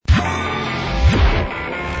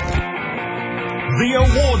The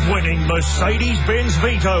award-winning Mercedes-Benz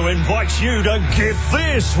Vito invites you to Get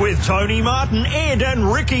This with Tony Martin, Ed and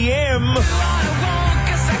Ricky M.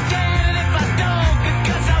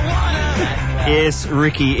 Yes,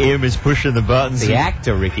 Ricky M is pushing the buttons. The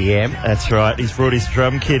actor Ricky M. That's right. He's brought his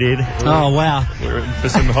drum kit in. Oh, wow. We're in for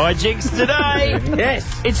some hijinks today.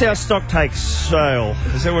 Yes. It's our stock take sale.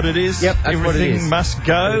 Is that what it is? Yep, that's what it is. Everything must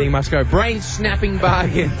go. Everything must go. Brain-snapping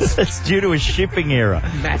bargains. It's due to a shipping error.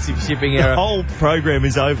 Massive shipping The error. whole program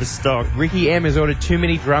is overstocked. Ricky M has ordered too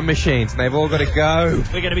many drum machines, and they've all got to go.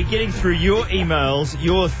 We're going to be getting through your emails,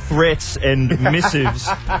 your threats and missives.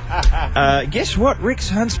 Guess what? Rick's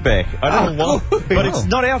hunchback. I don't know why, but it's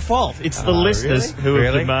not our fault. It's the listeners who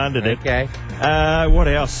have demanded it. Okay. What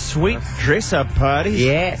else? Sweet dress-up parties.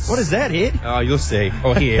 Yes. What is that, Ed? Oh, you'll see.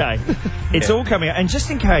 Or hear. Okay. It's all coming out. And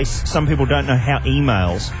just in case some people don't know how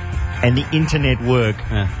emails and the internet work,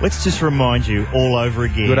 let's just remind you all over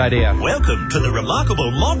again. Good idea. Welcome to the remarkable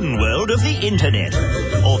modern world of the Internet,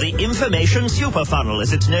 or the information superfunnel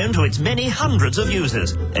as it's known to its many hundreds of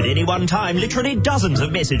users. At any one time, literally dozens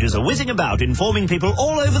of messages are whizzing about informing people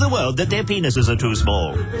all over the world that their penises are too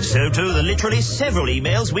small. So too the literally several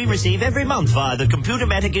emails we receive every month via the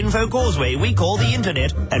computermatic info causeway we call the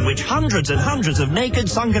Internet, and which hundreds and hundreds of naked,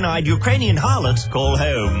 sunken-eyed Ukrainian harlots call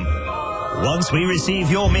home. Once we receive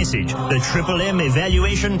your message, the Triple M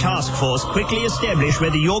Evaluation Task Force quickly establish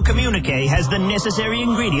whether your communique has the necessary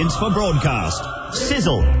ingredients for broadcast.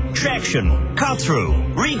 Sizzle, traction,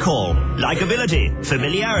 cut-through, recall, likability,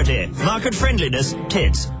 familiarity, market friendliness,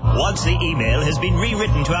 tits. Once the email has been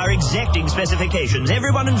rewritten to our exacting specifications,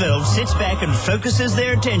 everyone involved sits back and focuses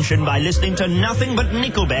their attention by listening to nothing but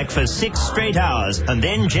Nickelback for 6 straight hours, and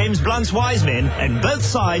then James Blunt's Wise Men and both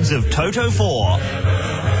sides of Toto 4.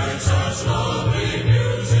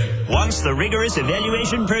 Once the rigorous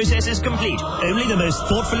evaluation process is complete, only the most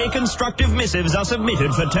thoughtfully constructive missives are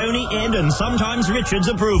submitted for Tony, Ed, and sometimes Richard's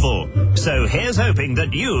approval. So here's hoping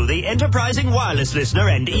that you, the enterprising wireless listener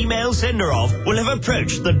and email sender of, will have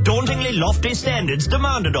approached the dauntingly lofty standards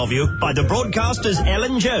demanded of you by the broadcaster's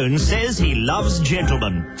Alan Jones says he loves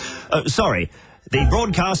gentlemen. The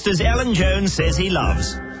broadcaster's Alan Jones says he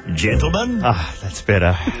loves gentlemen. Ah, that's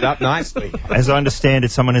better. Up nicely. As I understand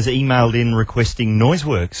it, someone has emailed in requesting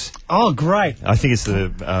Noiseworks. Oh, great. I think it's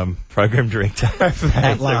the program director. So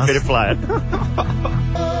better play it.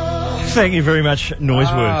 Thank you very much,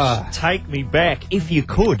 Noiseworks. Take me back, if you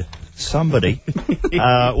could. Somebody.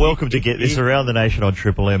 Welcome to Get This around the nation on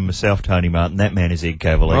Triple M. Myself, Tony Martin. That man is Ed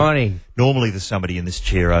Cavalier. Morning. Normally there's somebody in this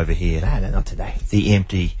chair over here. No, not today. The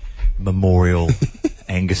empty memorial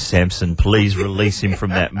Angus Sampson. Please release him from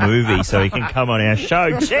that movie so he can come on our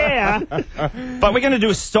show. Chair! But we're going to do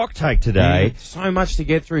a stock take today. So much to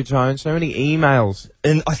get through, Tone. So many emails.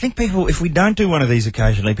 And I think people, if we don't do one of these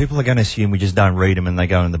occasionally, people are going to assume we just don't read them and they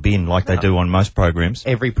go in the bin like they do on most programs.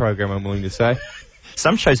 Every program, I'm willing to say.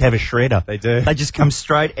 Some shows have a shredder. They do. They just come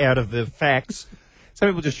straight out of the fax. Some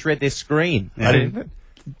people just shred their screen.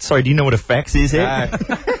 Sorry, do you know what a fax is, Ed?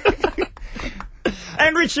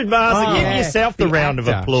 And Richard Marsden, give yourself the round of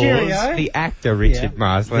applause. Cheerio. The actor Richard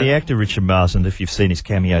Marsden. The actor Richard Marsden, if you've seen his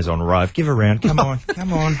cameos on Rove, give a round. Come on,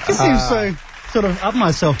 come on. It seems so sort of up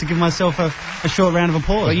myself to give myself a short round of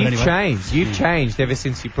applause. Well, you've anyway. changed. You've changed ever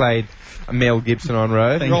since you played Mel Gibson on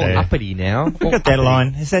Rove. You're all you. uppity now. Look at that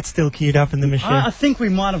line. Is that still queued up in the machine? I think we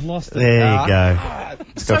might have lost it. There you go.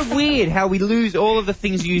 So weird how we lose all of the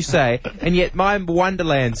things you say, and yet my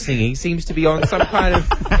Wonderland singing seems to be on some kind of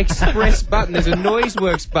express button. There's a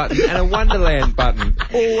Noiseworks button and a Wonderland button,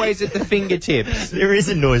 always at the fingertips. There is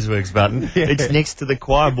a Noiseworks button. It's next to the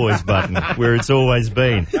Choir Boys button, where it's always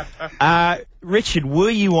been. Richard,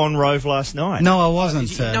 were you on Rove last night? No, I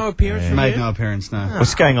wasn't. No appearance from Made you? no appearance, no.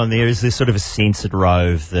 What's going on there? Is there sort of a sense at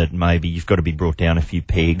Rove that maybe you've got to be brought down a few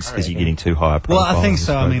pegs because you're getting too high a profile? Well, I think in this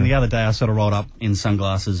so. I mean, program? the other day I sort of rolled up in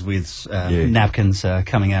sunglasses with napkins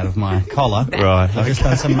coming out of my collar. Right. I've just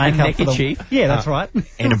done some makeup for the... Neckerchief? Yeah, that's right.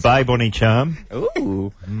 And a babe on each arm.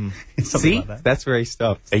 Ooh. Something See? like that. That's where he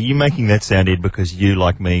stopped. Are you making that sound, Ed, because you,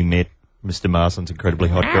 like me, met Mr. Marsden's incredibly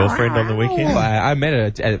hot girlfriend on the weekend? I met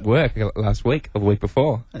her at work last week, or the week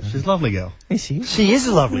before. She's a lovely girl. She is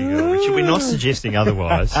a lovely girl, Richard. We're not suggesting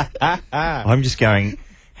otherwise. I'm just going,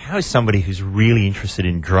 how is somebody who's really interested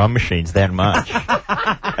in drum machines that much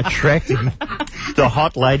attracting the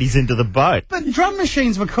hot ladies into the boat? But drum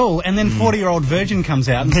machines were cool, and then 40-year-old Virgin comes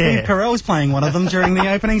out, and Steve Carell's playing one of them during the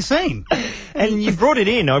opening scene. And you brought it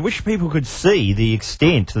in. I wish people could see the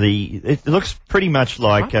extent. It looks pretty much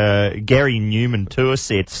like Gary Newman tour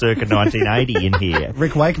set circa 1980 in here.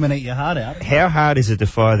 Rick Wakeman, Eat Your Heart Out. How hard is it to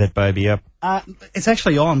fire that baby up? It's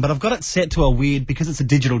actually on, but I've got it set to a weird, because it's a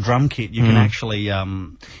digital drum kit, you can actually,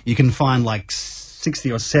 you can find like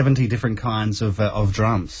 60 or 70 different kinds of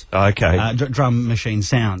drums. Okay. Drum machine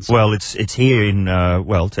sounds. Well, it's here in,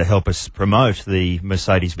 to help us promote the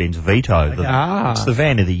Mercedes-Benz Vito. It's the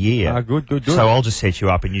van of the year. Good. So I'll just set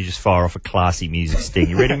you up and you just fire off a classy music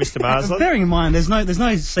sting. You ready, Mr. Marsland? Bearing in mind, there's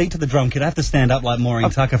no seat to the drum kit. I have to stand up like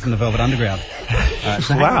Maureen Tucker from the Velvet Underground.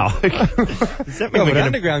 Wow. Does that mean Velvet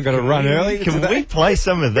Underground got to run early? Can we play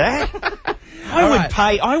some of that?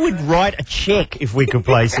 I would write a check if we could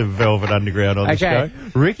play some Velvet Underground on the show.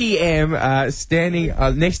 Ricky M standing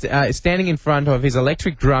in front of his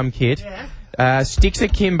electric drum kit, sticks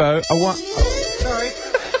akimbo. Sorry.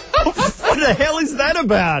 What the hell is that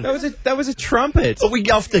about? That was a trumpet. Are we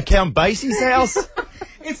off to Count Basie's house?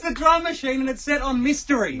 It's the drum machine and it's set on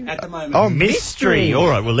mystery at the moment. Oh, mystery. All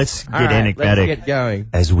right, well, let's get enigmatic. Let's get going.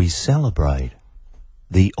 As we celebrate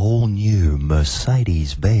the all-new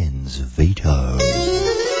Mercedes-Benz Vito.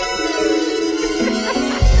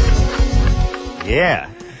 Yeah.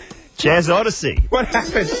 Jazz Odyssey. What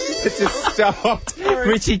happened? It just stopped.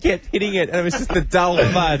 Richie kept hitting it, and it was just the dull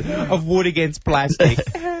thud of wood against plastic.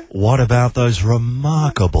 What about those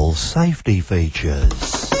remarkable safety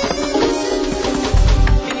features?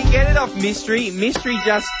 Can you get it off mystery? Mystery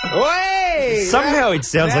just... Way! Somehow it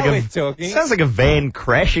sounds now like we're talking. sounds like a van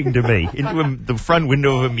crashing to me into the front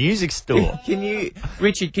window of a music store.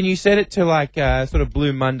 Richard, can you set it to like sort of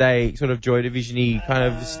Blue Monday, sort of Joy Division-y kind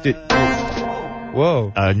of...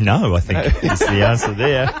 Whoa. No, I think is the answer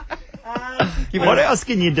there. What else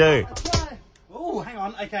can you do? Oh, hang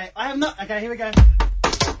on. Okay, I have not... Okay, here we go.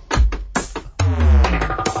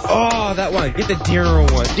 Oh, that one. Get the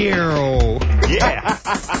Daryl one. Daryl. Yeah.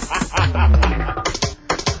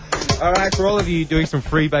 All right, for all of you doing some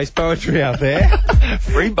free bass poetry out there.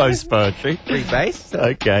 Free bass poetry. Free bass?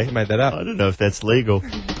 Okay. I made that up. I don't know if that's legal.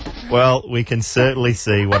 Well, we can certainly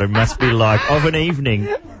see what it must be like of an evening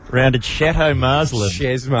round at Chateau Marsland.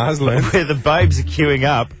 Chez Marsland. Where the babes are queuing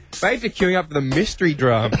up. Babes are queuing up for the mystery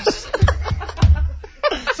drums.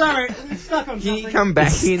 Sorry, it's stuck on Can something. you come back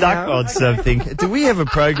in Stuck now? on something. Do we have a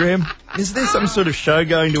program? Is there some sort of show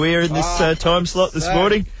going to air in this time slot this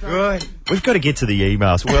morning? Good. We've got to get to the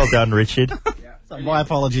emails. Well done, Richard. So my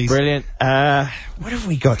apologies. Brilliant. What have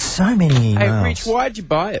we got? So many emails. Hey, Rich, why'd you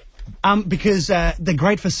buy it? Because they're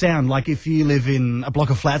great for sound. Like if you live in a block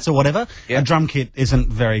of flats or whatever, a drum kit isn't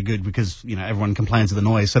very good because, you know, everyone complains of the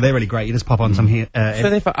noise. So they're really great. You just pop on some here. So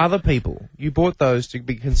they're for other people. You bought those to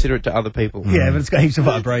be considerate to other people. Yeah, but it's got heaps of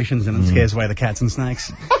vibrations and it scares away the cats and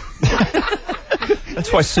snakes.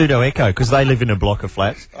 That's why Pseudo Echo, because they live in a block of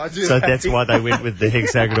flats. do So that. that's why they went with the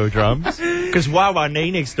hexagonal drums. Because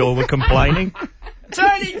Wawanee next door were complaining.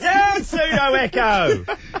 Turn it down, Pseudo Echo!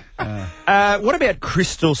 What about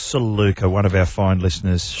Crystal Saluka, one of our fine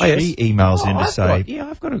listeners? She emails in to say...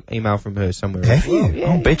 I've got an email from her somewhere. Have you?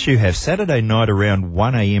 Yeah. I'll bet you have. Saturday night around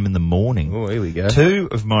 1 a.m. in the morning. Oh, here we go. Two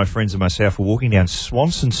of my friends and myself were walking down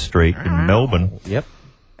Swanson Street in Melbourne. Yep.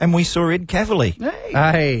 And we saw Ed Cavalier.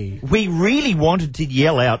 Hey. We really wanted to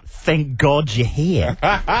yell out, "Thank God you're here."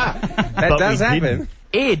 That But does we happen. didn't.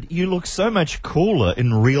 Ed, you look so much cooler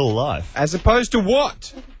in real life. As opposed to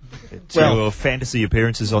what? To your fantasy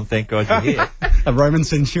appearances on Thank God You're Here. A Roman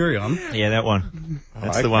centurion. Yeah, that one.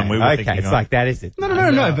 That's the one we were thinking it's of. like that, is it?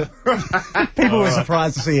 No, but people were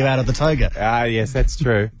surprised to see you out of the toga. Ah, yes, that's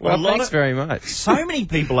true. Well, thanks very much. So many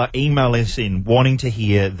people are emailing us in wanting to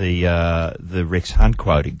hear the Rex Hunt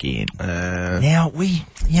quote again. Now,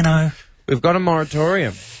 We've got a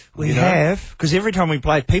moratorium. we have, because every time we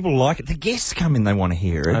play it, people like it. The guests come in, they want to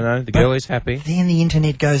hear it. I know, the girl is happy. Then the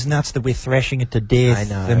internet goes nuts that we're thrashing it to death. I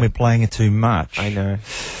know. Then we're playing it too much. I know.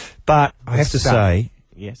 But I have to say,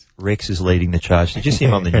 Yes. Rex is leading the charge. Did you see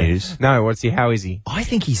him on the news? No, how is he? I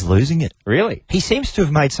think he's losing it. Really? He seems to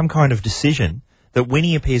have made some kind of decision that when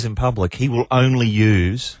he appears in public, he will only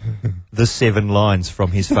use the 7 lines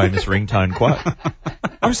from his famous ringtone quote.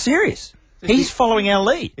 I'm serious. He's following our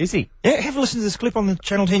lead. Is he? Yeah, have a listen to this clip on the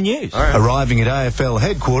Channel 10 News. Arriving at AFL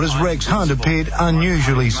headquarters, Rex Hunt appeared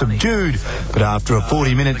unusually subdued, but after a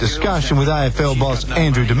 40-minute discussion with AFL boss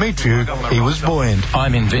Andrew Demetriou, he was buoyant.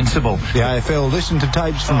 I'm invincible. The AFL listened to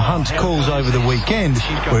tapes from Hunt's calls over the weekend,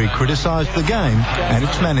 where he criticised the game and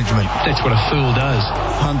its management. That's what a fool does.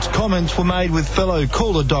 Hunt's comments were made with fellow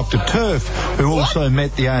caller Dr. Turf, who also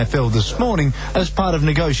met the AFL this morning as part of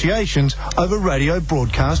negotiations over radio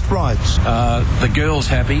broadcast rights. The girl's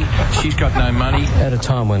happy. She's got no money. At a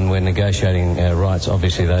time when we're negotiating our rights,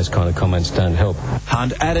 obviously those kind of comments don't help.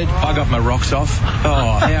 Hunt added, I got my rocks off.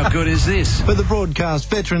 Oh, how good is this? But the broadcast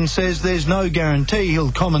veteran says there's no guarantee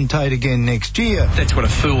he'll commentate again next year. That's what a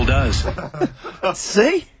fool does.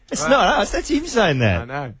 See? It's not us. That's him saying that. I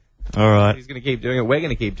know. All right. He's going to keep doing it. We're going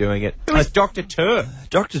to keep doing it. Who is Dr. Turf?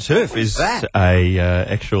 Dr. Turf is that? a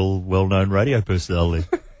actual well-known radio personality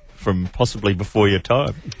from possibly before your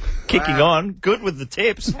time. Kicking on, good with the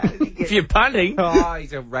tips. If you're punting, Oh,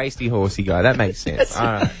 he's a racy, horsey guy. That makes sense. All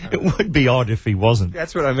right. it would be odd if he wasn't.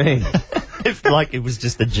 That's what I mean. If, like, it was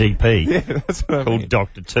just a GP That's what I called mean.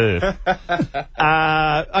 Dr. Turf.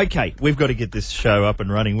 Okay, we've got to get this show up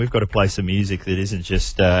and running. We've got to play some music that isn't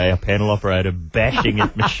just our panel operator bashing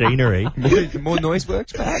at machinery. More noise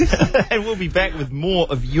works back. And we'll be back with more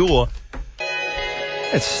of your...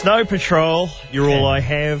 It's Snow Patrol. You're all I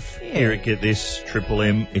have. Here at Get This, Triple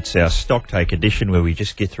M. It's our stock take edition where we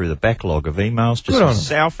just get through the backlog of emails. Just Good on 'em.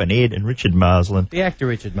 myself and Ed and Richard Marsland The actor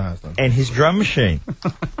Richard Marsland. and his drum machine.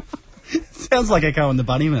 Sounds like Echo and the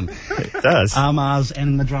Bunnymen. It does. Mars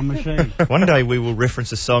and the drum machine. One day we will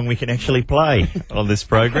reference a song we can actually play on this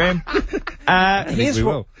program. Here's we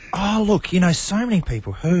what. will. Oh, look, so many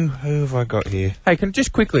people. Who have I got here? Hey,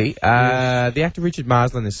 just quickly, the actor Richard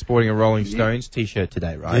Marsland is sporting a Rolling Stones T-shirt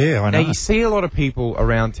today, right? Yeah, I know. Now, you see a lot of people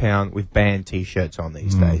around town with band T-shirts on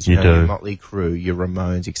these days. you know, do. Your Motley Crue, your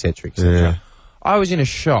Ramones, etc., etc. Yeah. I was in a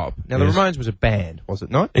shop. Now, Yes. the Ramones was a band, was it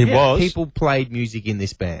not? It was. People played music in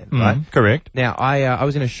this band, right? Correct. Now, I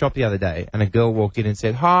was in a shop the other day, and a girl walked in and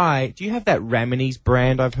said, "Hi, do you have that Ramines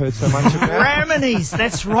brand I've heard so much about?" Ramines,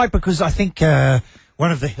 that's right, because I think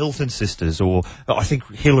one of the Hilton sisters, or I think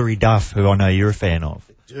Hilary Duff, who I know you're a fan of.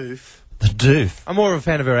 Doof. The Doof. I'm more of a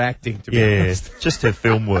fan of her acting, to be honest. Just her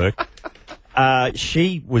film work.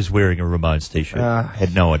 She was wearing a Ramones T-shirt.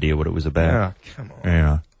 Had no idea what it was about. Oh, come on.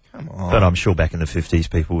 Yeah. Come on. But I'm sure back in the 50s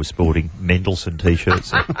people were sporting Mendelssohn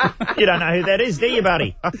T-shirts. You don't know who that is, do you,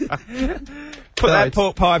 buddy? Put that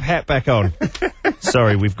pork pipe hat back on.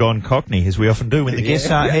 Sorry, we've gone Cockney, as we often do when the guests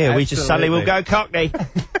aren't here. We just suddenly will go Cockney.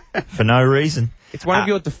 For no reason. It's one of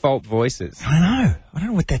your default voices. I don't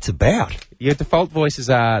know what that's about. Your default voices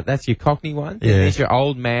are, that's your Cockney one, Yeah. there's your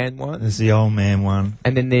old man one, There's the old man one.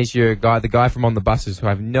 and then there's the guy from On the Buses who I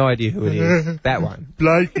have no idea who it is. That one.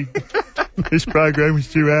 Blakey. This program was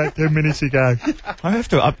due out 10 minutes ago. I have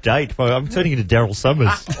to update. I'm turning into Daryl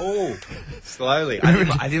Summers. Oh, slowly.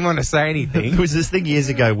 I didn't want to say anything. There was this thing years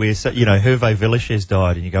ago where, Hervé Villachez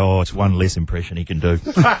died, and you go, oh, it's one less impression he can do.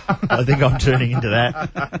 I think I'm turning into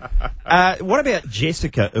that. What about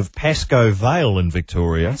Jessica of Pascoe Vale in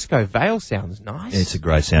Victoria? Pascoe Vale sounds nice. It's a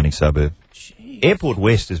great sounding suburb. Airport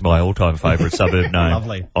West is my all-time favourite suburb name.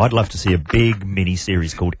 Lovely. I'd love to see a big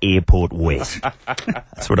mini-series called Airport West.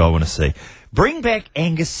 That's what I want to see. Bring back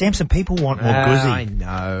Angus Sampson. People want more Guzzi. I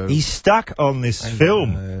know. He's stuck on this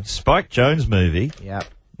film, know. Spike Jonze movie. Yep.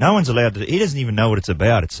 No one's allowed to... He doesn't even know what it's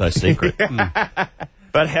about. It's so secret.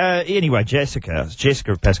 But anyway, Jessica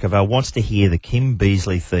of Pascoe Vale wants to hear the Kim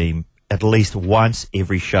Beazley theme at least once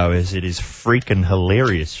every show, as it is freaking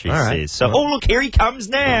hilarious, she says. So, oh, look, here he comes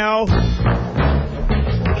now.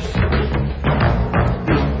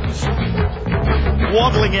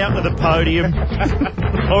 Waddling out to the podium.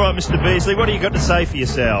 All right, Mr. Beazley, what do you got to say for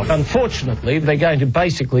yourself? Unfortunately, they're going to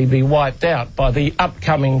basically be wiped out by the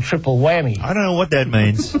upcoming triple whammy. I don't know what that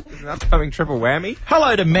means. An upcoming triple whammy.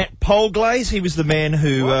 Hello to Matt Polglaze. He was the man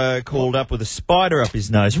who called up with a spider up his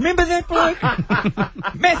nose. Remember that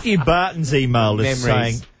bloke? Matthew Barton's emailed us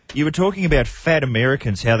Memories. saying, you were talking about fat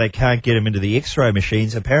Americans, how they can't get them into the X-ray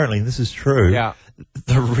machines. Apparently, and this is true. Yeah.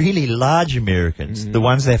 The really large Americans, the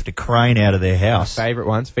ones they have to crane out of their house. Favourite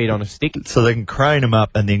ones, feet on a stick. So they can crane them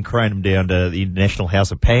up and then crane them down to the International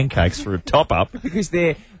House of Pancakes for a top-up. Because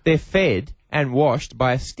they're fed and washed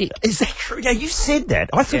by a stick. Is that true? Now, you said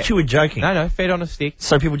that. I thought you were joking. No, fed on a stick.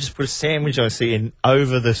 So people just put a sandwich, I see, in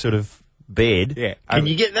over the sort of bed. Yeah. Can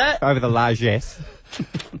you get that? Over the largesse.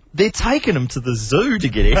 They're taking them to the zoo to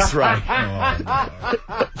get X-ray.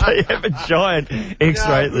 They have a giant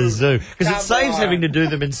X-ray at the zoo because it saves having to do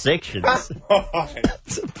them in sections.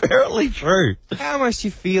 It's apparently true. How must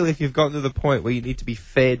you feel if you've gotten to the point where you need to be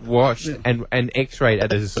fed, washed, and X-rayed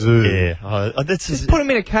at a zoo? Yeah, that's Just put them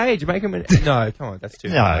in a cage. Make them. No, come on, that's too.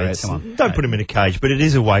 no. Don't put them in a cage, but it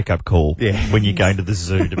is a wake-up call Yeah. when you're going to the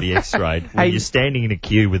zoo to be X-rayed. When Hey. you're standing in a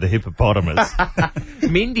queue with a hippopotamus.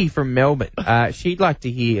 Mindy from Melbourne. She'd like to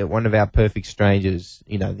hear one of our Perfect Strangers,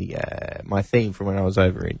 my theme from when I was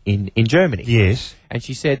over in Germany. Yes. And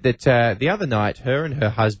she said that the other night, her and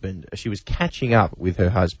her husband, she was catching up with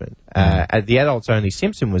her husband. The Adults Only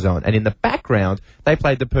Simpson was on, and in the background, they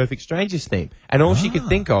played the Perfect Strangers theme. And all she could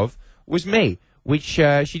think of was me, which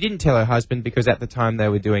she didn't tell her husband because at the time they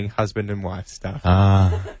were doing husband and wife stuff.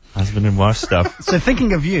 Husband and wife stuff. So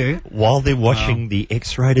thinking of you... While they're watching the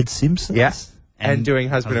X-rated Simpsons? Yes. And doing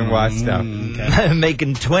husband and wife stuff. Okay.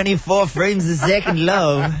 Making 24 frames a second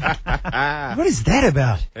love. What is that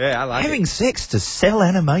about? Yeah, I like Having sex to sell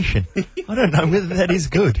animation. I don't know whether that is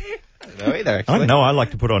good. No, either, actually. I don't know. I like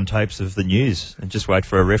to put on tapes of the news and just wait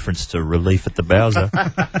for a reference to Relief at the Bowser.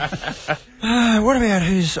 What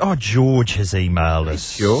about George has emailed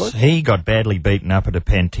us. George? He got badly beaten up at a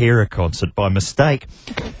Pantera concert by mistake.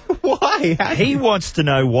 Why? He wants to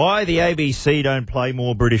know why the ABC don't play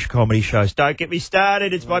more British comedy shows. Don't get me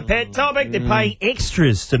started. It's my pet topic. They're playing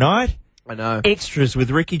Extras tonight. I know. Extras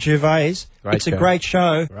with Ricky Gervais. It's a great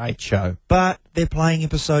show. Great show. But they're playing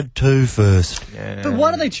episode 2 first. Yeah. But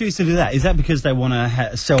why do they choose to do that? Is that because they want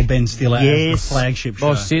to sell Ben Stiller as the flagship show?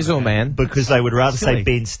 More sizzle, man. Because they would rather Silly. say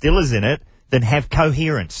Ben Stiller's in it than have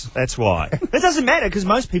coherence. That's why. It doesn't matter because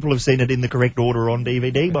most people have seen it in the correct order on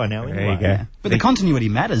DVD by now. Anyway. There you go. But the continuity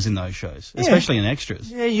matters in those shows, especially in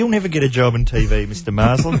Extras. Yeah, you'll never get a job in TV, Mr.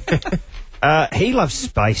 Marsland. He loves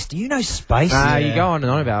space. Do you know space? You go on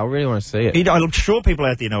and on about it. I really want to see it. I'm sure people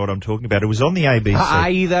out there know what I'm talking about. It was on the ABC. Are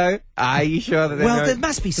you, though? Are you sure that Well, there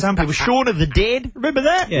must be some people. Shaun of the Dead. Remember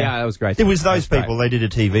that? Yeah, that was great. There was those That's people. They did a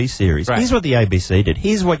TV series. Right. Here's what the ABC did.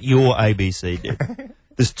 Here's what your ABC did.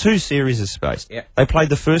 There's 2 series of space. Yeah. They played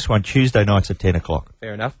the first one Tuesday nights at 10 o'clock.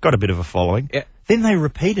 Fair enough. Got a bit of a following. Yeah. Then they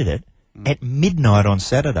repeated it at midnight on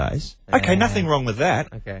Saturdays. Okay, nothing wrong with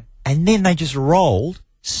that. Okay. And then they just rolled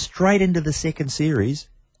straight into the second series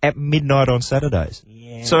at midnight on Saturdays.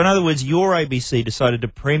 Yeah. So in other words, your ABC decided to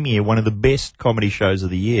premiere one of the best comedy shows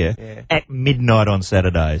of the year at midnight on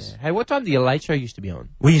Saturdays. Hey, what time did your late show used to be on?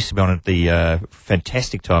 We used to be on at the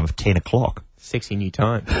fantastic time of 10 o'clock. Sexy new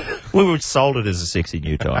time. We were sold it as a sexy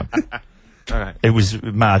new time. All right. It was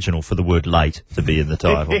marginal for the word late to be in the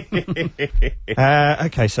title.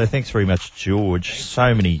 Okay, so thanks very much, George.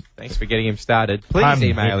 So many... Thanks for getting him started. Please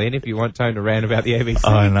email in if you want Tone to rant about the ABC.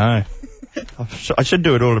 I know. I should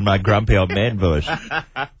do it all in my grumpy old man voice.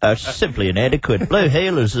 Simply inadequate. Blue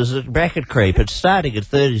Heelers is a bracket creep. It's starting at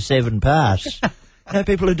 37 past. Know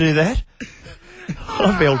people who do that?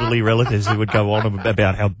 I have elderly relatives who would go on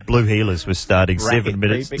about how Blue Heelers was starting Bracket 7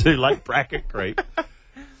 minutes creeping. too late. Bracket creep.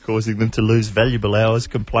 Causing them to lose valuable hours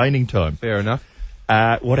complaining time. Fair enough.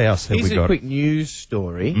 What else have Here's we got? a quick news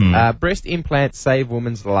story. Breast implants save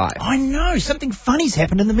woman's life. I know, something funny's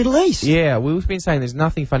happened in the Middle East. Yeah, we've been saying there's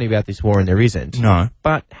nothing funny about this war, and there isn't. No.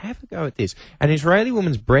 But have a go at this. An Israeli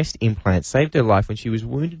woman's breast implant saved her life when she was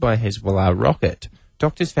wounded by a Hezbollah rocket.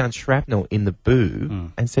 Doctors found shrapnel in the boo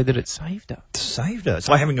and said that it saved her. Saved her. It's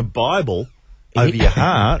like having a Bible over your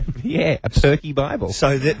heart. Yeah, a perky Bible.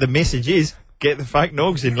 So that the message is, get the fake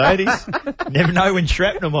nogs in, ladies. Never know when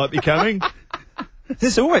shrapnel might be coming.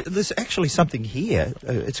 There's actually something here.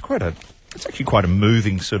 It's actually quite a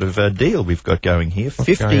moving sort of deal we've got going here.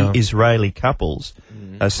 50 Israeli couples,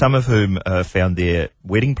 some of whom found their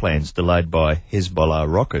wedding plans delayed by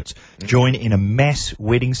Hezbollah rockets, join in a mass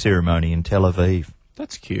wedding ceremony in Tel Aviv.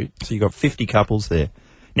 That's cute. So you've got 50 couples there.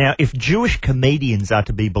 Now, if Jewish comedians are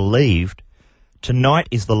to be believed, tonight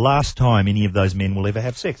is the last time any of those men will ever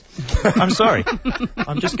have sex. I'm sorry.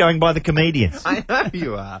 I'm just going by the comedians. I know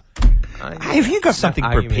you are. Hey, have you got something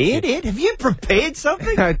prepared, Ed? Have you prepared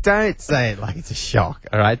something? No, don't say it like it's a shock,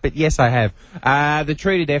 all right? But yes, I have. The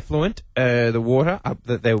treated effluent, the water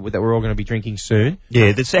that we're all going to be drinking soon.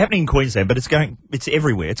 Yeah, that's happening in Queensland, but it's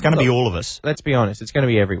everywhere. It's going to be all of us. Let's be honest, it's going to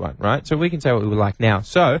be everyone, right? So we can say what we would like now.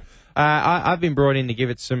 So I've been brought in to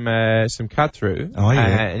give it some cut through. Oh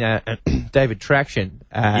yeah. David Traction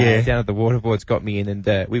down at the Waterboard's got me in,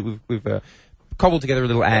 and we've cobbled together a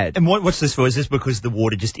little ad. And what's this for? Is this because the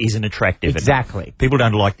water just isn't attractive Exactly. enough? People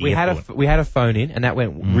don't like the We effluent. had a phone in, and that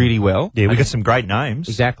went really well. Yeah, we got some great names.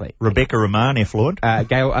 Exactly. Rebecca Rahman effluent.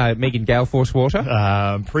 Megan Gale Force Water.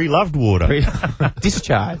 Pre-loved water.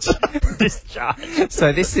 Discharge. Discharge.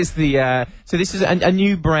 So this is a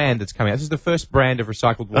new brand that's coming out. This is the first brand of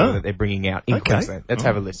recycled water that they're bringing out in Queensland. Let's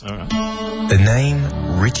have a listen. All right. The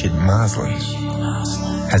name Richard Marsland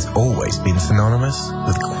has always been synonymous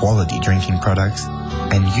with quality drinking products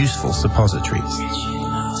and useful suppositories.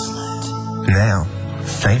 Now,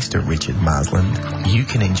 thanks to Richard Marsland, you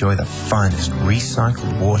can enjoy the finest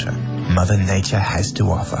recycled water Mother Nature has to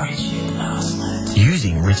offer.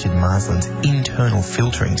 Using Richard Marsland's internal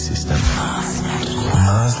filtering system,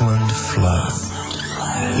 Marsland Flow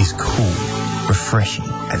is cool, refreshing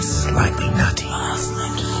and slightly nutty.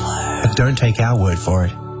 But don't take our word for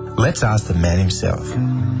it. Let's ask the man himself.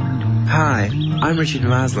 Hi, I'm Richard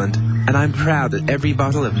Marsland, and I'm proud that every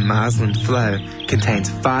bottle of Marsland Flow contains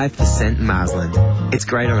 5% Marsland. It's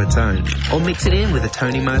great on its own, or mix it in with a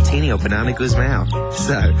Tony Martini or Banana Guzmao.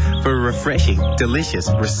 So, for a refreshing, delicious,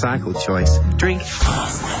 recycled choice, drink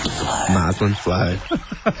Marsland Flow.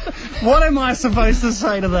 What am I supposed to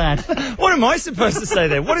say to that? What am I supposed to say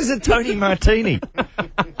there? What is a Tony Martini?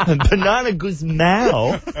 Banana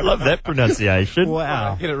Guzmao. I love that pronunciation.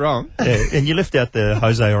 Wow. Get it wrong. Yeah, and you left out the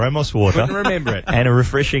Jose Ramos water. Couldn't remember it. And a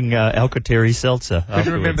refreshing Alcateri seltzer.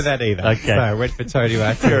 Couldn't remember that either. Okay. So I went for Tony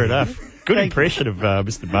Martini. Fair enough. Good impression of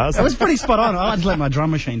Mr. Marsland. That was pretty spot on. I'd let my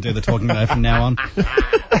drum machine do the talking though from now on.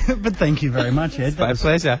 But thank you very much, Ed. My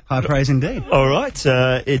pleasure. High praise indeed. All right,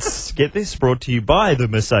 it's Get This, brought to you by the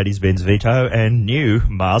Mercedes-Benz Vito and new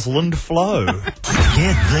Marsland Flow.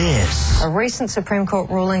 Get this. A recent Supreme Court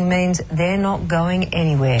ruling means they're not going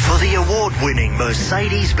anywhere. For the award-winning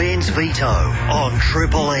Mercedes-Benz Vito on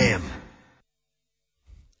Triple M.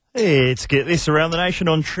 It's Get This around the nation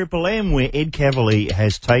on Triple M, where Ed Cavalier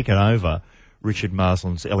has taken over Richard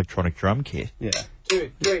Marsland's electronic drum kit. Yeah.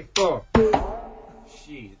 2, 3, 4.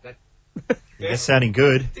 Jeez, that That's sounding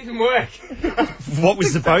good. didn't work. What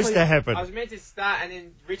was supposed to happen? I was meant to start, and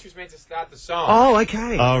then Rich was meant to start the song. Oh,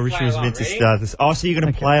 okay. Oh, Richard Play was along, meant to ready? start this. Oh, so you're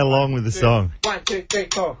going to play along with the song. 1, 2, 3,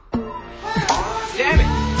 4. Damn it!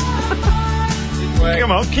 Didn't work.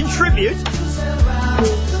 Come on, contribute.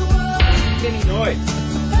 Any noise.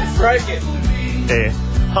 It's broken. Yeah.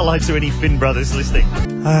 Hello to any Finn brothers listening.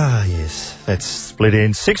 Ah, yes. That's Split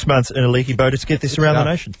Ends. 6 months in a leaky boat. Let's get this around the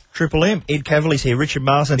nation. Triple M. Ed Cavalier's here. Richard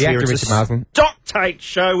Marsland's The here. actor It's Richard Marsland. a stock take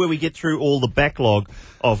show where we get through all the backlog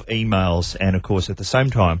of emails and, of course, at the same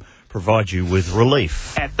time, provide you with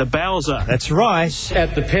relief. At the Bowser. That's right.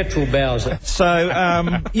 At the petrol Bowser. So,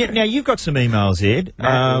 yeah, now you've got some emails, Ed.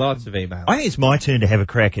 Lots of emails. I think it's my turn to have a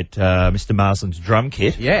crack at Mr. Marsland's drum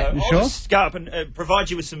kit. Yeah, I'll sure. just go up and provide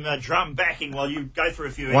you with some drum backing while you go through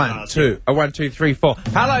a few emails. 1, 2, 3, 4.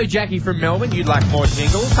 Hello, Jackie from Melbourne. You'd like more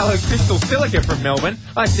jingles? Hello, Crystal Silica from Melbourne.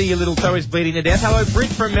 I see your little toe is bleeding to death. Hello, Brit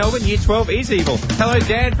from Melbourne. Year 12 is evil. Hello,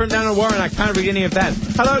 Dan from Nunawarren. I can't read any of that.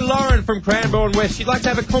 Hello, Lauren from Cranbourne West. She'd like to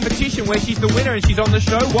have a competition where she's the winner and she's on the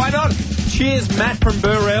show. Why not? Cheers, Matt from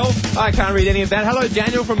Burrell. I can't read any of that. Hello,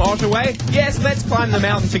 Daniel from Ottaway. Yes, let's climb the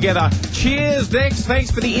mountain together. Cheers, Dex.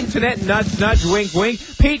 Thanks for the internet. Nudge, nudge, wink, wink.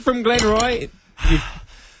 Pete from Glenroy.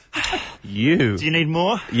 You. Do you need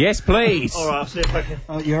more? Yes, please. All right, I'll see if I can.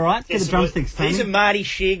 Oh, you all right? Get the drumsticks, Tony. These are Marty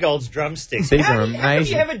Sheargold's drumsticks. These are How do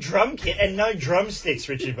amazing. you have a drum kit and no drumsticks,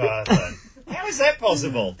 Richard Marsland? How is that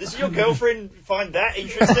possible? Does your girlfriend find that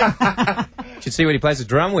interesting? Should see what he plays the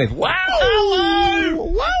drum with. Wow! Hello!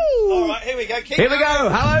 Whoa! All right, here we go. Here we go.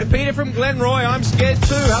 Hello, Peter from Glenroy. I'm scared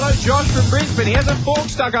too. Hello, Josh from Brisbane. He has a fork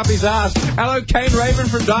stuck up his ass. Hello, Kane Raven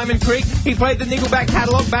from Diamond Creek. He played the Nickelback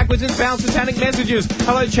catalogue backwards and found satanic messages.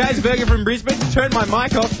 Hello, Chaz Berger from Brisbane. Turned my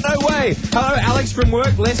mic off. No way. Hello, Alex from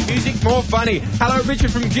work. Less music, more funny. Hello,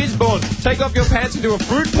 Richard from Gisborne. Take off your pants and do a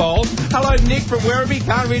fruit bowl. Hello, Nick from Werribee.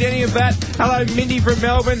 Can't read any of that. Hello, Mindy from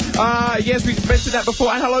Melbourne. Yes, we've mentioned that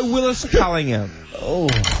before. And hello, Willis Cullingham. Oh,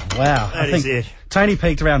 wow. That is it. Tony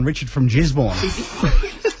peeked around Richard from Gisborne.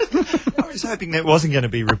 I was hoping that wasn't going to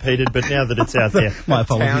be repeated, but now that it's out there. My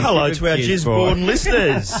apologies. Hello to our Gisborne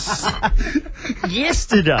listeners.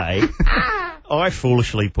 Yesterday, I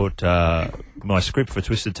foolishly put my script for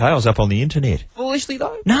Twisted Tales up on the internet. Foolishly,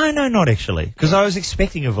 though? No, not actually, because I was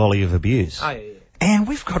expecting a volley of abuse. Oh, yeah. And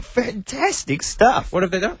we've got fantastic stuff. What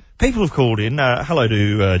have they done? People have called in. Hello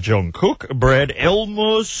to John Cook, Brad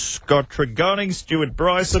Elmore, Scott Tregoning, Stuart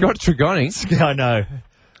Bryson. Scott Tregoning? I know.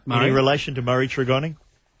 Murray? Any relation to Murray Tregoning?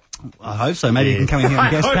 I hope so. Maybe you can come in here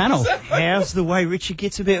and guest panel. How's the way Richard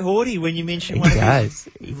gets a bit haughty when you mention one of his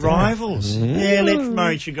rivals? Yeah, let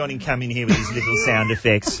Murray Tregoning come in here with his little sound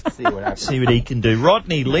effects. See what he can do.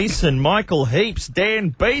 Rodney Leeson, Michael Heaps, Dan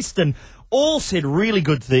Beeston, all said really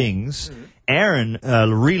good things. Aaron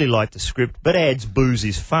really liked the script, but adds booze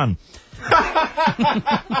is fun.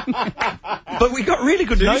 But we got really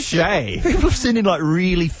good notes. People have sent in like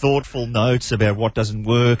really thoughtful notes about what doesn't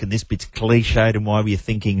work and this bit's cliched and why we're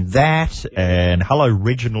thinking that. And hello,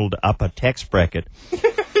 Reginald Upper Tax Bracket.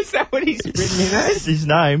 Is that what he's written in That's his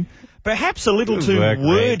name. Perhaps a little too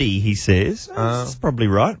wordy, he says. That's probably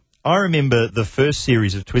right. I remember the first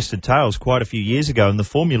series of Twisted Tales quite a few years ago, and the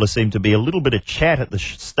formula seemed to be a little bit of chat at the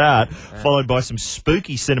start, followed by some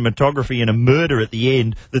spooky cinematography and a murder at the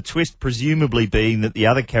end, the twist presumably being that the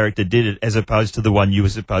other character did it as opposed to the one you were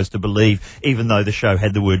supposed to believe, even though the show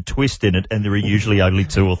had the word twist in it and there are usually only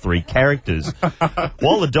 2 or 3 characters.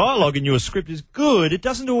 While the dialogue in your script is good, it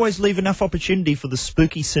doesn't always leave enough opportunity for the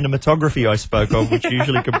spooky cinematography I spoke of, which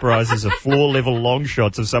usually comprises of floor-level long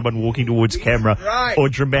shots of someone walking towards camera or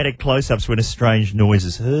dramatic close-ups when a strange noise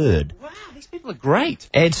is heard. Wow, these people are great.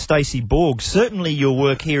 Adds Stacey Borg, certainly your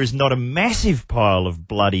work here is not a massive pile of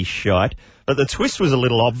bloody shite, but the twist was a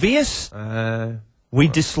little obvious. We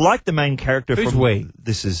dislike the main character Who's from... we?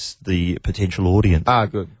 This is the potential audience. Ah,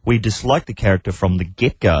 good. We dislike the character from the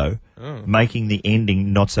get-go, making the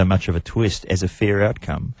ending not so much of a twist as a fair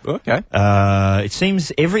outcome. Okay. It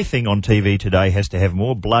seems everything on TV today has to have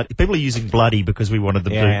more blood. People are using bloody because we wanted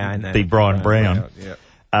the be Brian Brown.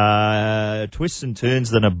 Twists and turns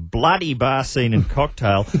than a bloody bar scene and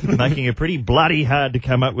Cocktail, making it pretty bloody hard to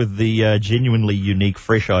come up with the genuinely unique,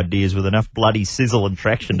 fresh ideas with enough bloody sizzle and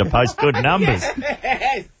traction to post good numbers.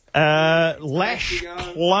 Lash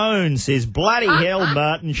Clone says, bloody hell,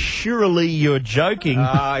 Martin, surely you're joking.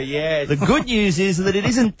 Oh, yes. The good news is that it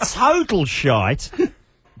isn't total shite.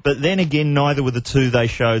 But then again, neither were the 2 they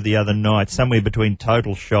showed the other night. Somewhere between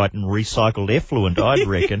total shite and recycled effluent, I'd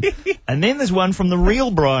reckon. And then there's one from the real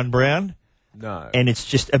Brian Brown. No. And it's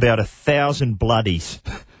just about 1,000 bloodies.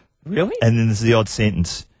 Really? And then there's the odd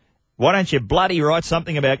sentence. Why don't you bloody write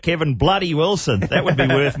something about Kevin Bloody Wilson? That would be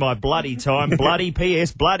worth my bloody time. Bloody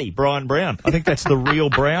P.S. Bloody Brian Brown. I think that's the real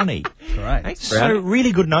Brownie. Right. Thanks, So Brownie.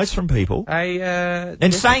 really good notes from people.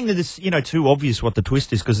 And saying that it's, too obvious what the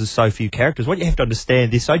twist is because there's so few characters. What you have to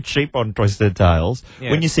understand, they're so cheap on Twisted Tales. Yeah.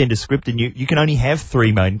 When you send a script and you can only have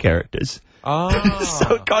 3 main characters. Oh.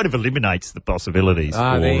 So it kind of eliminates the possibilities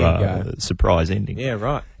there you for go. surprise ending. Yeah,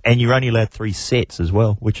 right. And you're only allowed 3 sets as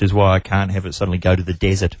well, which is why I can't have it suddenly go to the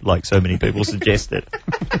desert like so many people suggested.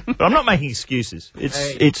 But I'm not making excuses.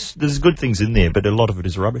 There's good things in there, but a lot of it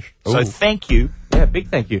is rubbish. Ooh. So thank you. Yeah, big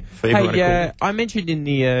thank you. For everyone who called. I mentioned in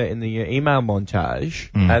the email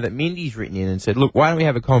montage that Mindy's written in and said, look, why don't we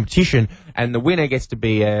have a competition and the winner gets to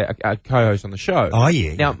be a co-host on the show. Oh,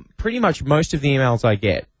 yeah. Now, pretty much most of the emails I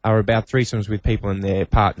get are about threesomes with people and their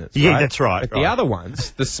partners. Yeah, right? that's right. But the other ones,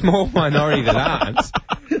 the small minority that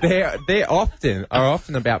aren't, they're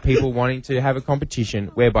often about people wanting to have a competition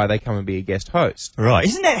whereby they come and be a guest host. Right.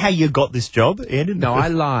 Isn't that how you got this job, Ed? No, I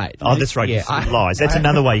lied. Oh, that's right. Yeah, lies. That's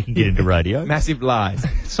another way you can get into radio. Massive lies.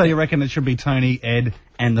 So you reckon it should be Tony, Ed,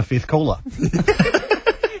 and the 5th caller?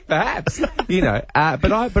 Perhaps,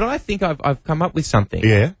 but I think I've come up with something.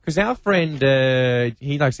 Yeah. Because our friend,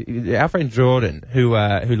 our friend Jordan, who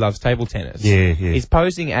loves table tennis, is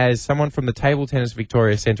posing as someone from the Table Tennis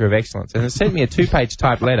Victoria Centre of Excellence, and has sent me a 2-page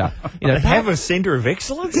typed letter. They have a Centre of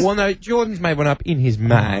Excellence? Well, no, Jordan's made one up in his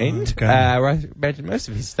mind, where I imagine most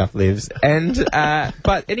of his stuff lives. And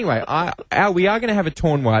but anyway, we are going to have a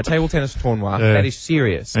tournoi, a table tennis tournoi that is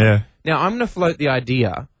serious. Yeah. Now I'm going to float the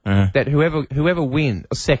idea that whoever wins,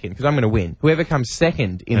 or second, because I'm going to win, whoever comes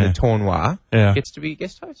second in the tournoi gets to be a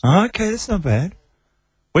guest host. Okay, that's not bad.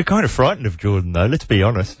 We're kind of frightened of Jordan, though, let's be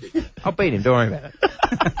honest. I'll beat him, don't worry about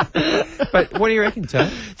it. But what do you reckon, Tony?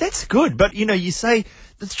 That's good, but, you say,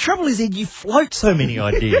 the trouble is, Ed, you float so many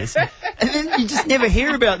ideas, and then you just never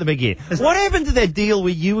hear about them again. What happened to that deal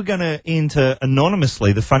where you were going to enter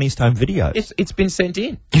anonymously the Funniest Home videos? It's been sent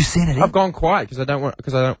in. You sent it in? I've gone quiet because I don't want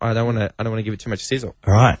to give it too much sizzle.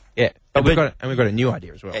 Right. Yeah. But we've got a new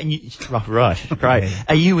idea as well. And right, great.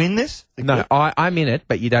 Are you in this? No, I'm in it,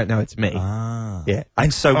 but you don't know it's me. Ah. Yeah.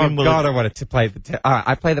 And so when will God, I wanted to play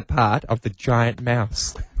I play the part of the giant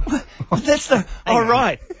mouse. That's the... All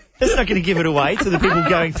right. That's not going to give it away to the people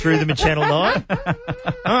going through them at Channel 9.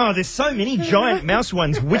 Oh, there's so many giant mouse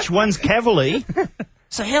ones. Which one's Cavalier?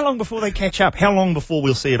 So how long before they catch up? How long before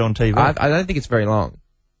we'll see it on TV? I don't think it's very long.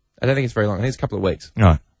 I think it's a couple of weeks.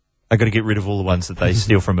 No. I've got to get rid of all the ones that they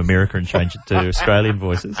steal from America and change it to Australian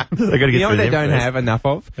voices. I've got to get what they them don't first. have enough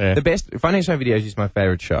of? Yeah. The best Funniest Home Videos is my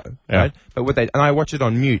favourite show. Right? But and I watch it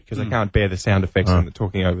on mute because I can't bear the sound effects and the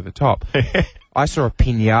talking over the top. I saw a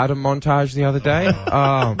pinata montage the other day.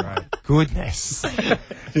 Oh my goodness.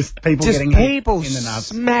 Just people getting hit in the nuts.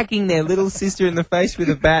 Smacking their little sister in the face with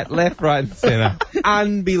a bat left, right and centre.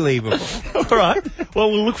 Unbelievable. All right.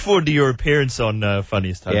 Well, we'll look forward to your appearance on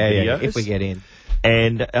Funniest Home Videos. Yeah, if we get in.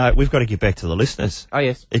 And we've got to get back to the listeners. Oh,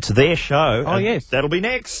 yes. It's their show. Oh, yes. That'll be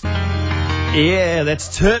next. Yeah,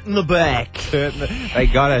 that's Turton the Back. They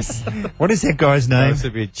got us. What is that guy's name? That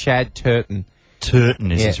would be Chad Turton.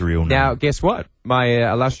 Turton is his real name. Now, guess what?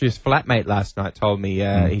 My illustrious flatmate last night told me,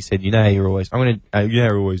 he said, you know, you're always bagging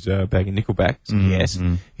Nickelback. I said, yes.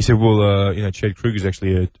 He said, well, Chad Kruger's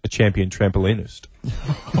actually a champion trampolinist.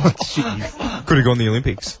 Could have gone the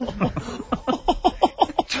Olympics.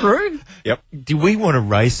 True? Yep. Do we want to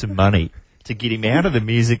raise some money to get him out of the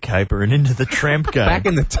music caper and into the tramp game? Back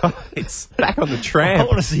in the tights. Back on the tram. I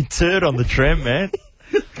want to see Turd on the tram, man.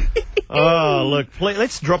 Oh, look, please,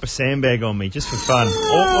 let's drop a sandbag on me just for fun.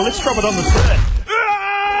 Or let's drop it on the Turd.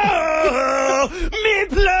 Oh, me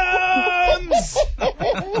plums!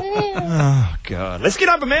 Oh, God. Let's get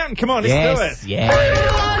up a mountain. Come on, let's do it.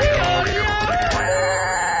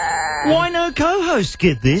 Why no co-host?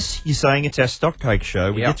 Get this. You're saying it's our Stocktake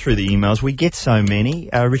show. We get through the emails. We get so many.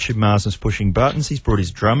 Richard Marsden's pushing buttons. He's brought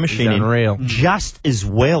his drum machine in. Unreal. Just as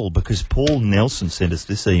well, because Paul Nelson sent us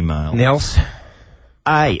this email.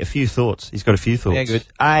 A few thoughts. He's got a few thoughts. Yeah, good.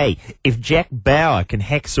 A, if Jack Bauer can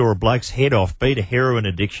hacksaw a bloke's head off, beat a heroin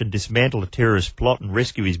addiction, dismantle a terrorist plot and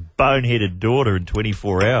rescue his boneheaded daughter in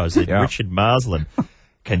 24 hours, then Richard Marsland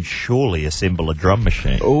can surely assemble a drum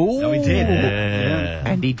machine. Oh, no, he did. Yeah.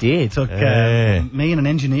 And he did. It took me and an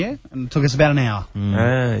engineer, and it took us about an hour.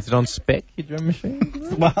 Is it on spec, your drum machine?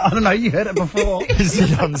 Well, I don't know. You heard it before. Is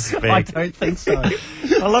it on spec? I don't think so.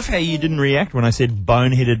 I love how you didn't react when I said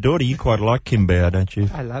boneheaded daughter. You quite like Kim Bauer, don't you?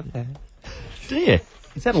 I love that. Do you?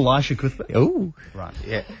 Is that Elisha Cuthbert? Oh. Right.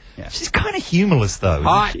 Yeah. She's kind of humorless, though,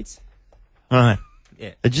 isn't she? Right.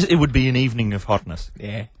 Yeah. It would be an evening of hotness.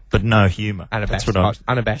 Yeah. But no humour.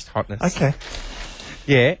 Unabashed hotness. Okay.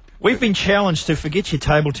 Yeah. We've been challenged to forget your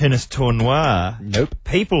table tennis tournoi. Nope.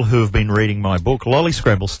 People who have been reading my book, Lolly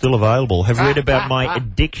Scrabble, still available, have read about my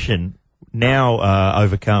addiction, now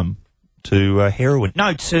overcome, to heroin.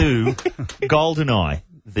 No, to GoldenEye.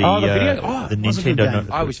 The video? the Nintendo.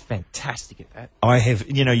 I was fantastic at that. I have,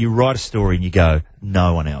 you write a story and you go,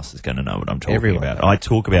 no one else is going to know what I'm talking about. I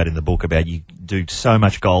talk about in the book about you do so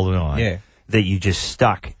much GoldenEye that you just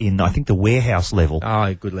stuck in, I think, the warehouse level.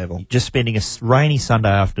 Oh, good level. Just spending a rainy Sunday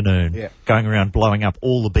afternoon going around blowing up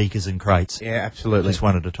all the beakers and crates. Yeah, absolutely. Just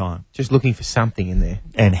one at a time. Just looking for something in there.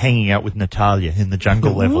 And hanging out with Natalia in the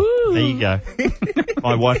jungle level. There you go.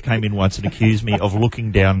 My wife came in once and accused me of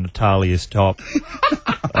looking down Natalia's top.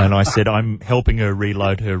 And I said, I'm helping her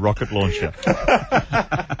reload her rocket launcher.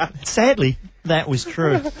 Sadly, that was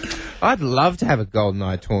true. I'd love to have a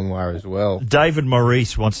GoldenEye tournoi as well. David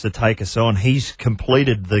Maurice wants to take us on. He's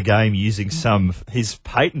completed the game using his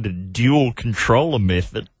patented dual controller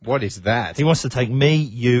method. What is that? He wants to take me,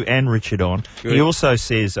 you, and Richard on. Good. He also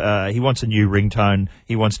says he wants a new ringtone.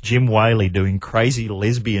 He wants Jim Whaley doing crazy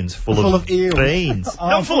lesbians full of eels. Beans.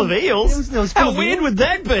 Not full of eels. How weird would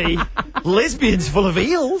that be? Lesbians full of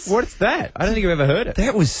eels. What's that? I don't think I've ever heard it.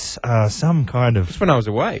 That was some kind of... Just when I was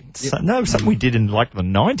away. No, something we did in like the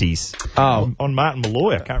 90s. Oh. On Martin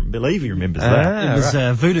Malloy. I can't believe he remembers that. It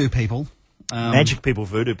was Voodoo People. Magic People,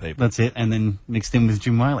 Voodoo People. That's it, and then mixed in with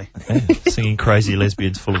Jim Whaley. Singing crazy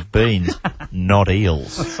lesbians full of beans, not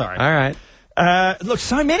eels. Sorry. All right. Look,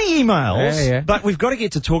 so many emails, but we've got to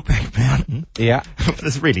get to Talkback Mountain. Yeah.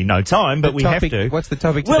 There's really no time, but we have to. What's the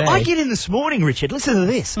topic today? Well, I get in this morning, Richard. Listen to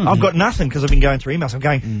this. I've got nothing because I've been going through emails. I'm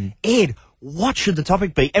going, Ed, what should the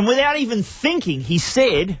topic be? And without even thinking, he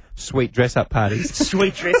said... Sweet dress-up parties.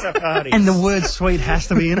 Sweet dress-up parties. And the word sweet has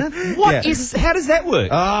to be in it? How does that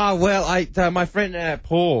work? Well, my friend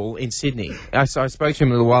Paul in Sydney, I spoke to him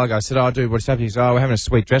a little while ago. I said, oh, dude, what's happening? He said, oh, we're having a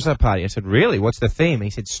sweet dress-up party. I said, really? What's the theme? He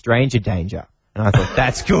said, stranger danger. And I thought,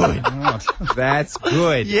 that's good. That's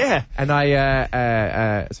good. Yeah. And an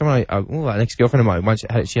ex-girlfriend of mine, once she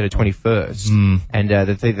had her 21st, and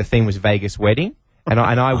the theme was Vegas wedding. And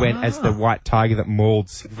I went as the white tiger that mauled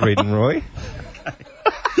Siegfried and Roy.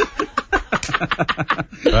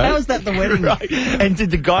 How was that the wedding? Right. And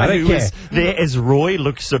did the guy who was there as Roy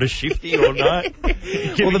look sort of shifty all night?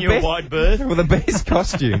 Giving you a wide berth? Well, the best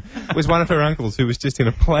costume was one of her uncles who was just in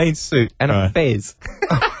a plain suit and a fez.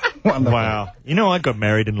 Wow. You know, I got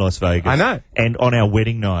married in Las Vegas. I know. And on our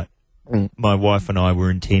wedding night, my wife and I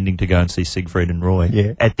were intending to go and see Siegfried and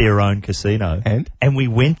Roy at their own casino. And we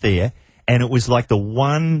went there, and it was like the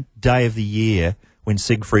one day of the year when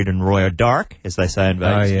Siegfried and Roy are dark, as they say in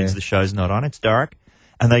Vegas. It means the show's not on, it's dark.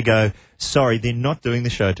 And they go, sorry, they're not doing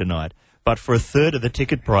the show tonight. But for a third of the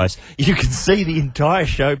ticket price, you can see the entire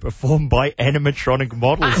show performed by animatronic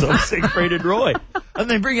models of Siegfried and Roy. And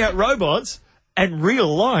they bring out robots and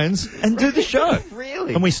real lions and do the show.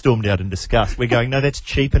 Really? And we stormed out in disgust. We're going, no, that's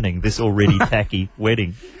cheapening this already tacky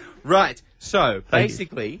wedding. Right. So,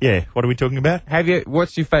 basically... Yeah, what are we talking about? Have you...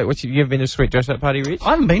 What's your favourite... You ever been to a sweet dress-up party, Rich? I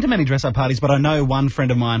haven't been to many dress-up parties, but I know one friend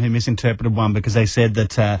of mine who misinterpreted one because they said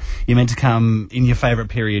that you're meant to come in your favourite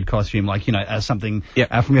period costume, like, you know, as something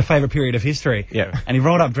from your favourite period of history. Yeah. And he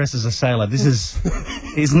rolled up dressed as a sailor.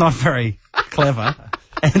 He's not very clever.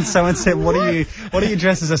 And someone said, what are you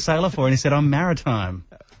dressed as a sailor for? And he said, I'm maritime.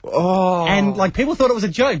 Oh. And, like, people thought it was a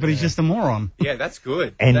joke, but he's just a moron. Yeah, that's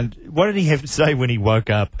good. And what did he have to say when he woke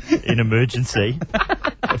up in emergency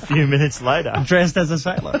a few minutes later? Dressed as a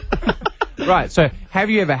sailor. Right, so have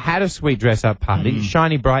you ever had a sweet dress-up party?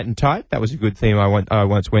 Shiny, bright and tight. That was a good theme I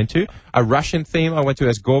once went to. A Russian theme I went to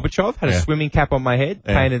as Gorbachev. Had a swimming cap on my head,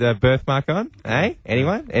 painted a birthmark on. Hey,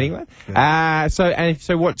 anyone?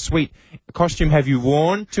 So what sweet costume have you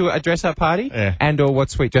worn to a dress-up party? Yeah. And or what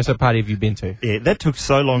sweet dress-up party have you been to? Yeah, that took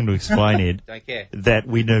so long to explain, Ed, Don't care. that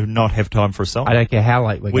we do not have time for a song. I don't care how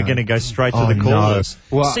late We're going to go straight to the callers.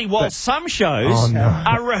 Well, See, while some shows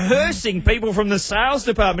are rehearsing people from the sales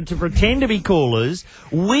department to pretend to be callers,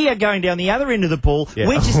 we are going down the other end of the pool. Yeah.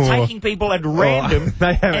 We're just taking people at random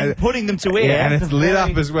and putting them to air. Yeah, and it's lit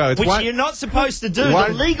up as well. It's which you're not supposed to do.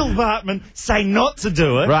 The legal department say not to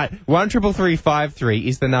do it. Right, 13353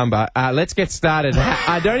 is the number. Let's get started.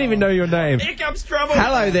 I don't even know your name. Here comes trouble.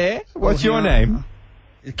 Hello there. What's your name?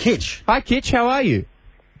 Kitch. Hi, Kitch. How are you?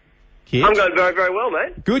 Kitch? I'm going very, very well,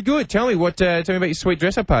 mate. Good, good. Tell me about your sweet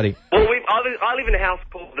dress-up party. Well, I live in a house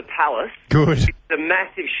called The Palace. Good. It's a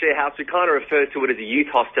massive share house. We kind of refer to it as a youth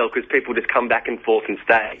hostel because people just come back and forth and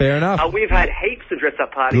stay. Fair enough. We've had heaps of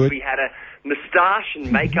dress-up parties. Good. We had a moustache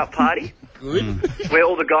and makeup party. Good. Where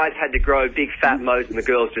all the guys had to grow big fat modes and the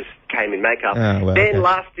girls just came in makeup. Oh, well, then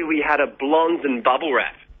last year we had a blondes and bubble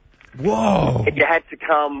wrap. Whoa. You had to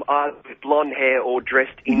come either with blonde hair or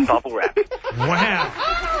dressed in bubble wrap. Wow.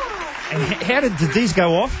 And how did these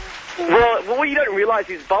go off? Well, what you don't realise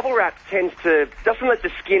is bubble wrap doesn't let the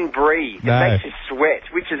skin breathe. No. It makes you sweat,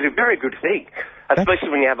 which is a very good thing. Especially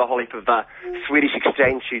when you have a whole heap of Swedish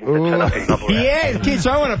exchange students that turn up in bubble wrap. Yeah, kids,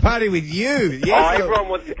 I want to party with you. Yes, everyone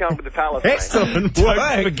wants to come to the Palace, mate. excellent.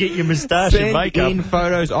 Don't forget your moustache and Send makeup. in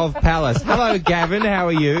photos of Palace. Hello, Gavin. How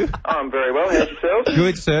are you? I'm very well. How's yourself?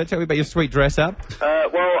 Good, sir. Tell me about your sweet dress-up.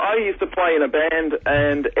 Well, I used to play in a band,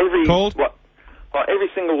 and every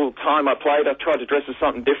single time I played, I tried to dress as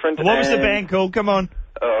something different. What was the band called? Come on.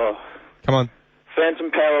 Come on.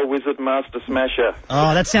 Phantom Power Wizard Master Smasher.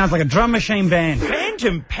 Oh, that sounds like a drum machine band.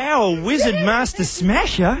 Phantom Power Wizard Master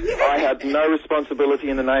Smasher? I had no responsibility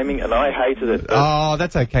in the naming, and I hated it. Oh,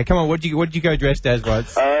 that's okay. Come on, what'd you go dressed as,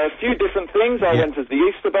 Rods? A few different things. I went as the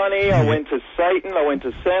Easter Bunny, I went as Satan, I went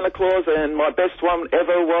as Santa Claus, and my best one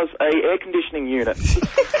ever was a air conditioning unit.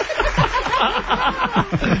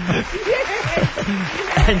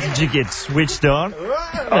 And did you get switched on?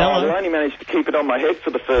 I only managed to keep it on my head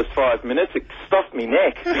for the first 5 minutes. It stuffed me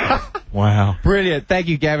neck. Wow. Brilliant. Thank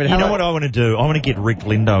you, Gavin. You know what I want to do? I want to get Rick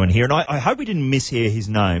Lindo in here, and I hope we didn't mishear his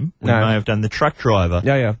name. We may have done the truck driver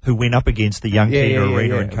who went up against the Young Theatre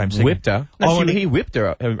Arena and came second. Whipped her. He whipped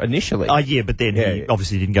her initially. Oh, yeah, but then he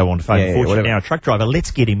obviously didn't go on to fame. Unfortunately, now a truck driver.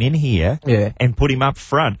 Let's get him in here and put him up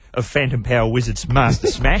front of Phantom Power Wizard's Master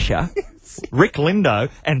Smasher. Rick Lindo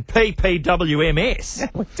and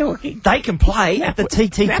PPWMS. We're talking. They can play at the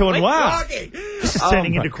TT Tournoi. This is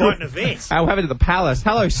turning into quite an event. I'll have it at the Palace.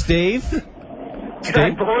 Hello, Steve.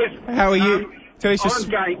 G'day, boys. How are you?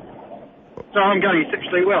 I'm going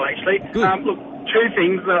exceptionally well, actually. Good. Look, two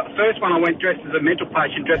things. The first one, I went dressed as a mental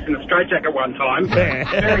patient, dressed in a straitjacket one time.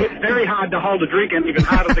 very hard to hold a drink and even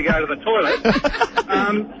harder to go to the toilet.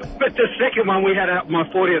 But the second one, we had my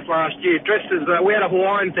 40th last year, dressed as, we had a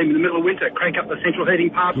Hawaiian theme in the middle of winter, crank up the central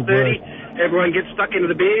heating past 30. Everyone gets stuck into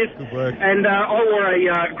the beers. And I wore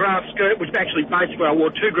a grass skirt, which actually basically I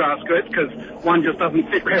wore two grass skirts because one just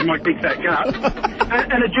doesn't fit around my big fat gut.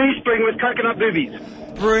 And a G-string with coconut boobies.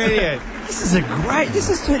 Brilliant. This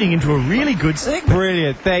is turning into a really good segment.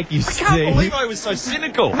 Brilliant. Thank you, Steve. I can't believe I was so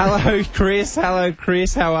cynical. Hello, Chris. Hello,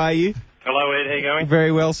 Chris. How are you? Hello, Ed. How you going?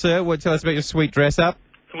 Very well, sir. Tell us about your sweet dress-up.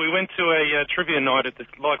 So we went to a trivia night at the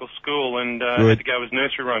local school and had to go as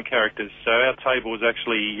nursery rhyme characters. So our table was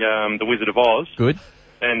actually the Wizard of Oz. Good.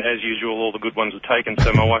 And as usual, all the good ones were taken.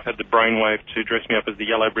 So my wife had the brainwave to dress me up as the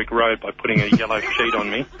Yellow Brick Road by putting a yellow sheet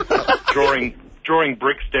on me, drawing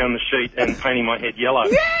bricks down the sheet and painting my head yellow.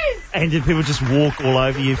 Yes! And did people just walk all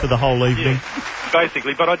over you for the whole evening?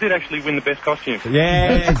 basically. But I did actually win the best costume.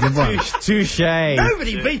 Yeah, touche.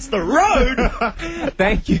 Nobody beats the road.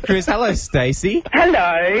 Thank you, Chris. Hello, Stacey.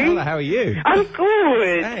 Hello. How are you? I'm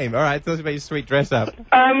good. Same. All right, tell us about your sweet dress up.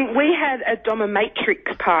 We had a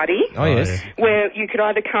dominatrix party. Oh, yes. Where you could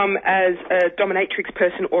either come as a dominatrix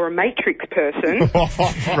person or a matrix person.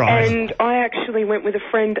 Right. And I actually went with a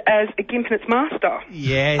friend as a gimp and its master.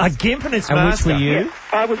 Yes. A gimp and its And master. which were you? Yeah,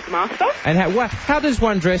 I was the master. And how does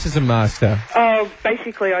one dress as a master?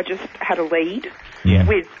 Basically, I just had a lead. Yeah.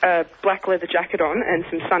 With a black leather jacket on and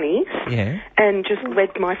some sunnies. Yeah. And just led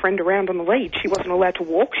my friend around on the lead. She wasn't allowed to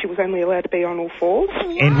walk. She was only allowed to be on all fours.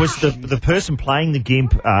 And was the person playing the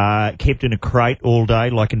gimp kept in a crate all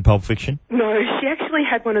day, like in Pulp Fiction? No, she actually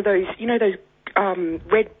had one of those, those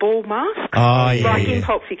red ball masks. Oh, yeah, Like yeah. in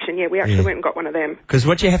Pulp Fiction, we actually went and got one of them. Because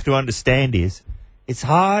what you have to understand is, it's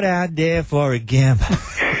hard out there for a gimp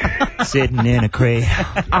sitting in a crate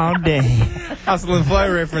all day. Hustle and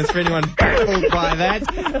Flow reference for anyone pulled by that.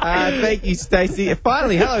 Thank you, Stacey.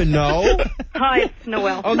 Finally, hello, Noel. Hi, it's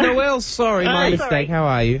Noelle. Oh, Noel, sorry, my mistake. Sorry. How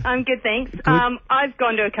are you? I'm good, thanks. Good. I've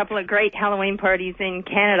gone to a couple of great Halloween parties in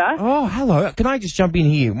Canada. Oh, hello. Can I just jump in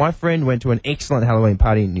here? My friend went to an excellent Halloween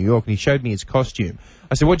party in New York, and he showed me his costume.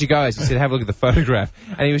 I said, what'd you go as? He said, have a look at the photograph.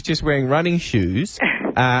 And he was just wearing running shoes,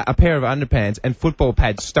 a pair of underpants, and football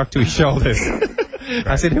pads stuck to his shoulders.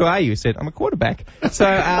 I said, who are you? He said, I'm a quarterback. So,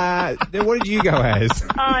 then what did you go as?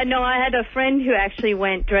 No, I had a friend who actually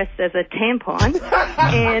went dressed as a tampon,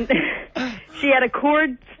 and she had a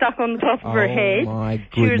cord stuck on the top of her head. My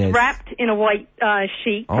She was goodness. wrapped in a white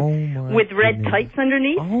sheet with red tights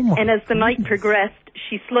underneath, and as the night progressed,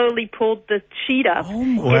 she slowly pulled the sheet up,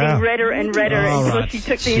 getting redder and redder until she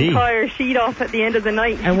took the entire sheet off at the end of the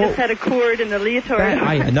night. And she just had a cord and a leotard.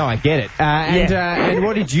 I get it. And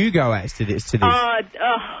what did you go as to this?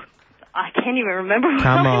 I can't even remember.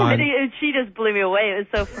 Come on. She just blew me away. It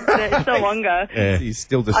was so long ago. He's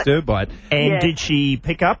still disturbed by it. And did she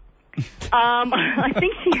pick up? I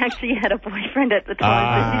think she actually had a boyfriend at the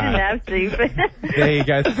time, but she didn't have to. There you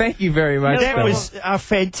go. Thank you very much. That was a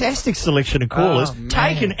fantastic selection of callers,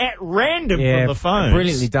 taken at random from the phone.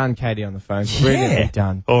 Brilliantly done, Katie, on the phone. Brilliantly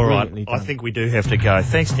done. All right, Brilliantly I done. think we do have to go.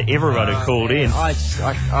 Thanks to everyone who called in.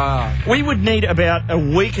 We would need about a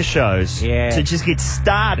week of shows to just get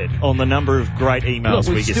started on the number of great emails Look,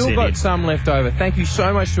 we we've get still sent got in. some left over. Thank you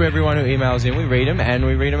so much to everyone who emails in. We read them, and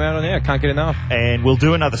we read them out on air. Can't get enough. And we'll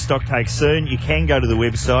do another stock take soon. You can go to the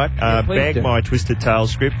website, bag do. my Twisted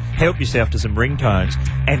Tales script, help yourself to some ringtones,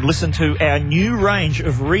 and listen to our new range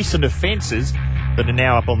of recent offences that are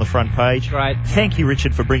now up on the front page. Right. Thank you,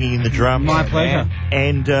 Richard, for bringing in the drums. My pleasure.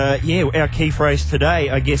 And, our key phrase today,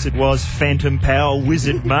 I guess it was Phantom Power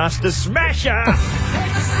Wizard Master Smasher.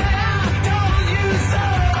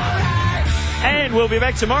 And we'll be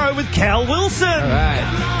back tomorrow with Cal Wilson. All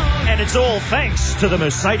right. And it's all thanks to the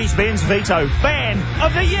Mercedes-Benz Vito Fan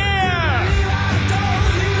of the Year.